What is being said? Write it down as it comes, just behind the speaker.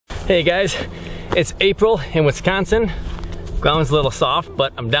Hey guys, it's April in Wisconsin. Ground's a little soft,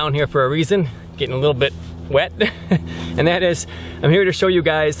 but I'm down here for a reason, getting a little bit wet. And that is, I'm here to show you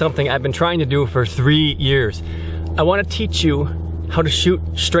guys something I've been trying to do for 3 years. I want to teach you how to shoot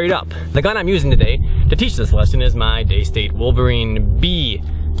straight up. The gun I'm using today to teach this lesson is my Daystate Wolverine B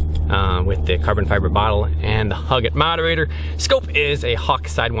with the carbon fiber bottle and the Hug It moderator. Scope is a Hawk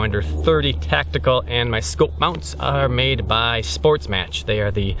Sidewinder 30 tactical, and my scope mounts are made by Sports Match. They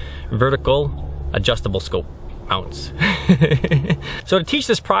are the vertical adjustable scope mounts. So to teach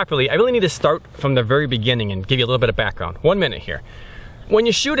this properly, I really need to start from the very beginning and give you a little bit of background. 1 minute here. When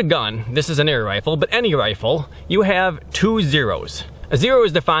you shoot a gun, this is an air rifle, but any rifle, you have 2 zeros. A zero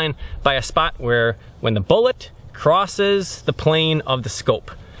is defined by a spot where when the bullet crosses the plane of the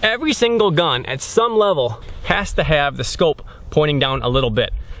scope. Every single gun at some level has to have the scope pointing down a little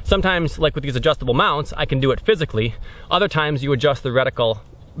bit. Sometimes, like with these adjustable mounts, I can do it physically. Other times you adjust the reticle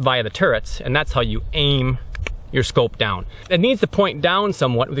via the turrets, and that's how you aim your scope down. It needs to point down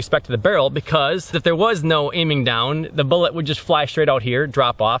somewhat with respect to the barrel, because if there was no aiming down, the bullet would just fly straight out here,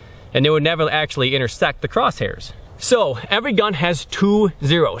 drop off, and it would never actually intersect the crosshairs. So every gun has 2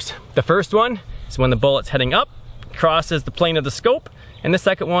 zeros. The first one is when the bullet's heading up, crosses the plane of the scope, and the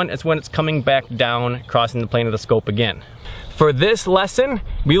second one is when it's coming back down, crossing the plane of the scope again. For this lesson,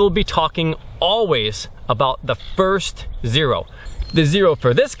 we will be talking always about the first zero. The zero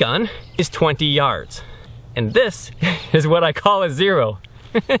for this gun is 20 yards. And this is what I call a zero.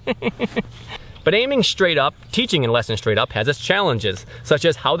 But aiming straight up, teaching a lesson straight up, has its challenges, such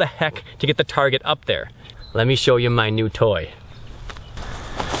as how the heck to get the target up there. Let me show you my new toy.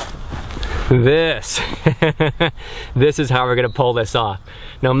 This is how we're gonna pull this off.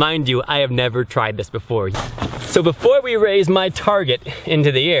 Now mind you, I have never tried this before. So before we raise my target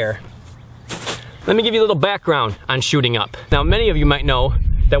into the air, let me give you a little background on shooting up. Now many of you might know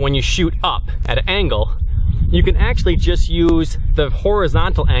that when you shoot up at an angle, you can actually just use the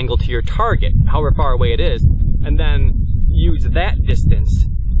horizontal angle to your target, however far away it is, and then use that distance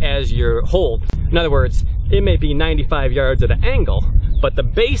as your hold. In other words, it may be 95 yards at an angle, but the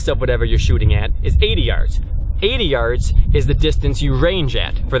base of whatever you're shooting at is 80 yards. 80 yards is the distance you range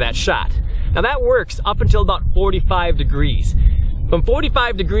at for that shot. Now that works up until about 45 degrees. From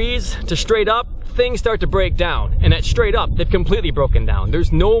 45 degrees to straight up, things start to break down. And at straight up, they've completely broken down.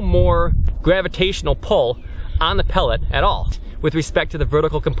 There's no more gravitational pull on the pellet at all with respect to the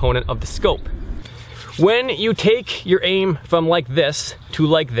vertical component of the scope. When you take your aim from like this to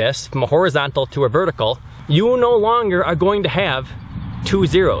like this, from a horizontal to a vertical, you no longer are going to have 2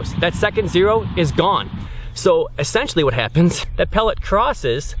 zeros. That second zero is gone. So essentially what happens, that pellet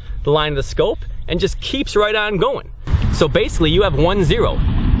crosses the line of the scope and just keeps right on going. So basically you have 1 zero.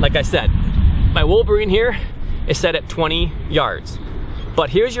 Like I said, my Wolverine here is set at 20 yards. But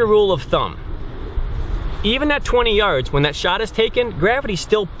here's your rule of thumb. Even at 20 yards, when that shot is taken, gravity's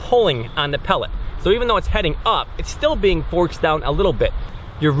still pulling on the pellet. So even though it's heading up, it's still being forced down a little bit.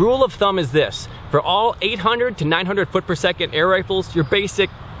 Your rule of thumb is this: for all 800 to 900 foot per second air rifles, your basic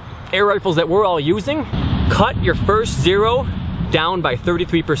air rifles that we're all using, cut your first zero down by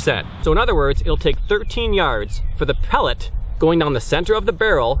 33%. So in other words, it'll take 13 yards for the pellet going down the center of the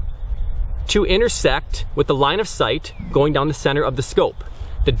barrel to intersect with the line of sight going down the center of the scope.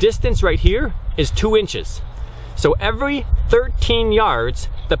 The distance right here is 2 inches. So every 13 yards,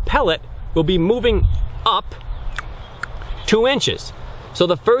 the pellet will be moving up 2 inches. So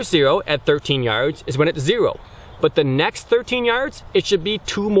the first zero at 13 yards is when it's 0. But the next 13 yards, it should be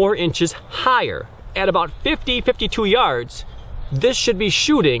 2 more inches higher. At about 50, 52 yards, this should be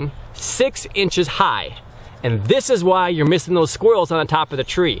shooting 6 inches high. And this is why you're missing those squirrels on the top of the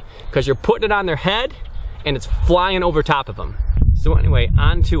tree, because you're putting it on their head and it's flying over top of them. So anyway,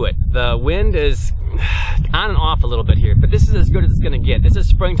 on to it. The wind is on and off a little bit here, but this is as good as it's gonna get. This is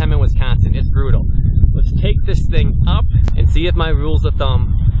springtime in Wisconsin. It's brutal. Let's take this thing up and see if my rules of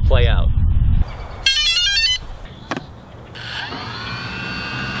thumb play out.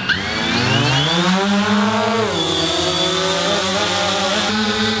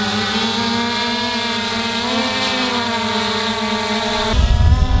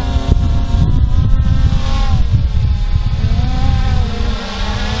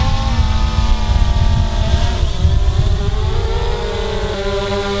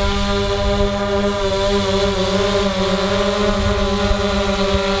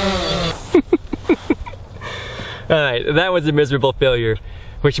 Alright, that was a miserable failure,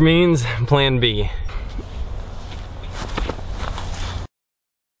 which means plan B.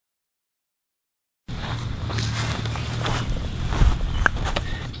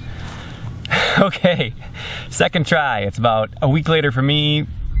 Okay, second try. It's about a week later for me,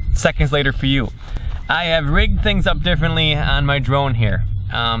 seconds later for you. I have rigged things up differently on my drone here.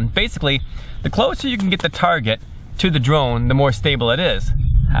 Basically, the closer you can get the target to the drone, the more stable it is.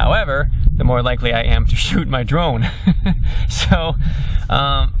 However, the more likely I am to shoot my drone. So,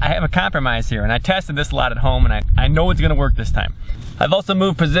 I have a compromise here, and I tested this a lot at home, and I know it's gonna work this time. I've also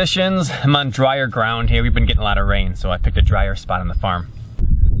moved positions. I'm on drier ground here. We've been getting a lot of rain, so I picked a drier spot on the farm.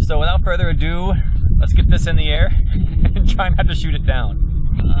 So without further ado, let's get this in the air and try not to shoot it down.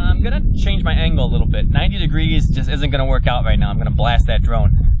 I'm gonna change my angle a little bit. 90 degrees just isn't gonna work out right now. I'm gonna blast that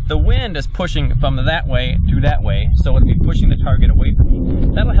drone. The wind is pushing from that way to that way, so it'll be pushing the target away from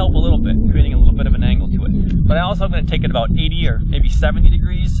me. That'll help a little bit, creating a little bit of an angle to it. But I also am gonna take it about 80 or maybe 70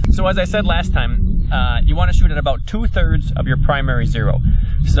 degrees. So as I said last time, you wanna shoot at about 2/3 of your primary zero.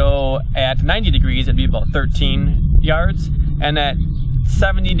 So at 90 degrees, it'd be about 13 yards, and at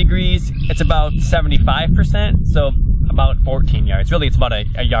 70 degrees, it's about 75%, so about 14 yards. Really, it's about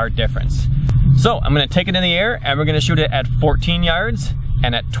a yard difference. So I'm gonna take it in the air, and we're gonna shoot it at 14 yards,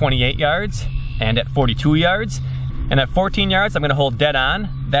 and at 28 yards, and at 42 yards. And at 14 yards, I'm gonna hold dead on.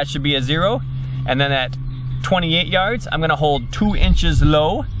 That should be a 0. And then at 28 yards, I'm gonna hold 2 inches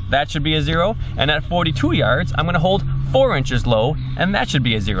low. That should be a 0. And at 42 yards, I'm gonna hold 4 inches low, and that should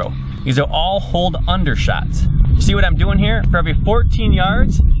be a 0. These are all hold under shots. See what I'm doing here? For every 14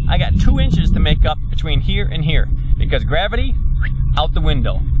 yards, I got 2 inches to make up between here and here. Because gravity, out the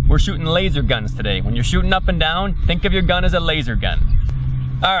window. We're shooting laser guns today. When you're shooting up and down, think of your gun as a laser gun.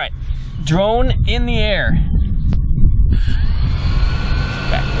 All right, drone in the air.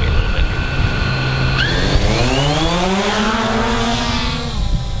 Back away a little bit.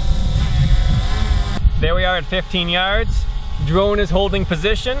 There we are at 15 yards. Drone is holding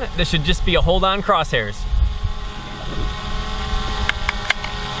position. This should just be a hold on crosshairs.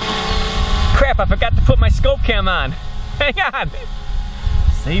 Crap, I forgot to put my scope cam on. Hang on.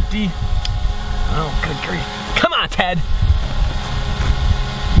 Safety. Oh, good grief. Come on, Ted.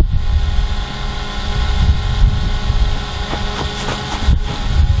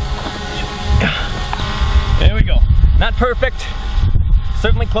 There we go. Not perfect.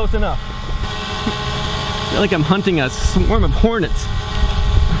 Certainly close enough. I feel like I'm hunting a swarm of hornets.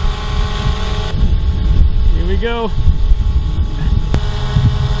 Here we go.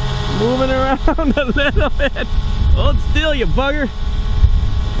 Moving around a little bit. Hold still, you bugger.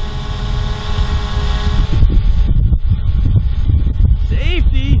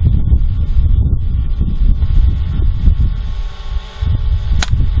 Safety.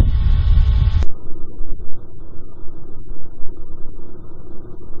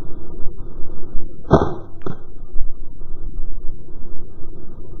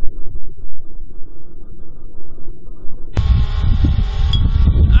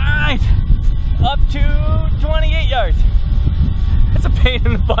 Up to 28 yards. That's a pain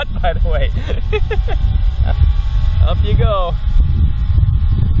in the butt, by the way. Up you go.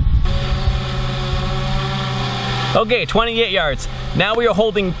 Okay, 28 yards. Now we are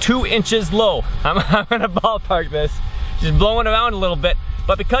holding 2 inches low. I'm gonna ballpark this. Just blowing around a little bit.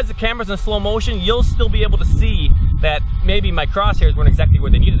 But because the camera's in slow motion, you'll still be able to see that maybe my crosshairs weren't exactly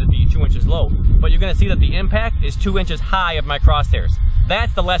where they needed to be, 2 inches low. But you're gonna see that the impact is 2 inches high of my crosshairs.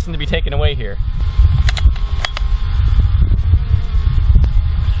 That's the lesson to be taken away here.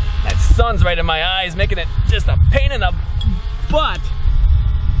 That sun's right in my eyes, making it just a pain in the butt.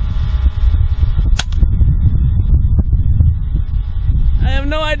 I have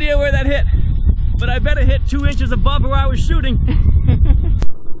no idea where that hit, but I bet it hit 2 inches above where I was shooting.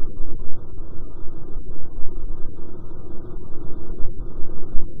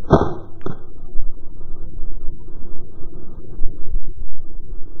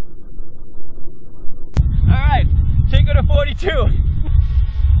 Alright, take her to 42.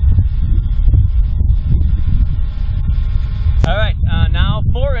 Alright, now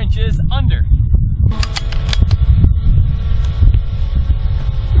 4 inches under.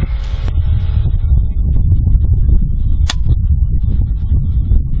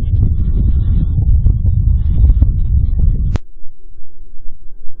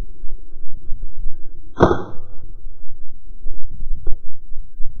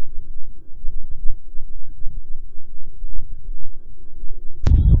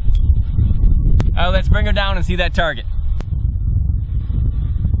 Let's bring her down and see that target.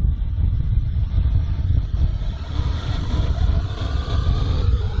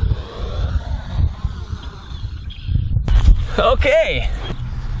 Okay.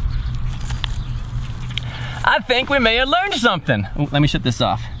 I think we may have learned something. Oh, let me shut this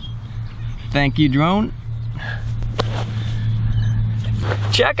off. Thank you, drone.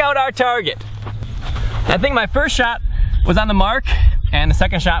 Check out our target. I think my first shot was on the mark, And the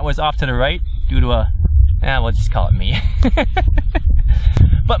second shot was off to the right due to we'll just call it me.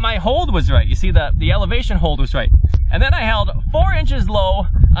 But my hold was right. You see the elevation hold was right. And then I held 4 inches low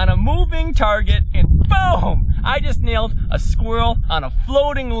on a moving target and boom! I just nailed a squirrel on a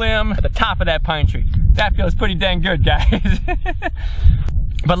floating limb at the top of that pine tree. That feels pretty dang good, guys.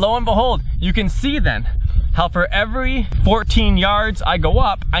 But lo and behold, you can see then how for every 14 yards I go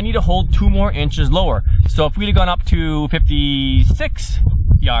up, I need to hold 2 more inches lower. So if we'd have gone up to 56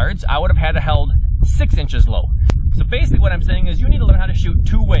 yards, I would have had to held 6 inches low. So basically what I'm saying is you need to learn how to shoot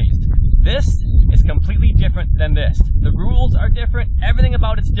 2 ways. This is completely different than this. The rules are different, everything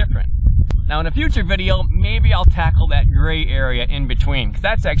about it's different. Now in a future video, maybe I'll tackle that gray area in between, because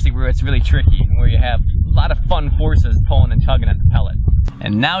that's actually where it's really tricky and where you have a lot of fun forces pulling and tugging at the pellet.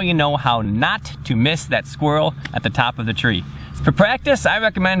 And now you know how not to miss that squirrel at the top of the tree. For practice, I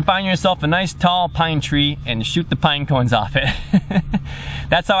recommend find yourself a nice tall pine tree and shoot the pine cones off it.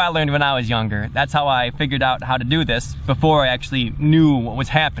 That's how I learned when I was younger. That's how I figured out how to do this before I actually knew what was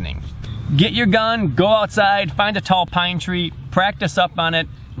happening. Get your gun, go outside, find a tall pine tree, practice up on it.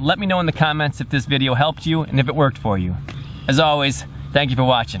 Let me know in the comments if this video helped you and if it worked for you. As always, thank you for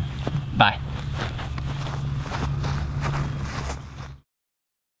watching. Bye.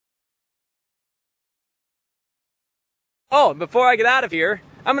 Oh, before I get out of here,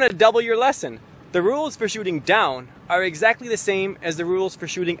 I'm gonna double your lesson. The rules for shooting down are exactly the same as the rules for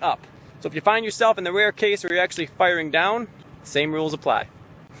shooting up. So if you find yourself in the rare case where you're actually firing down, same rules apply.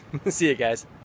 See you guys.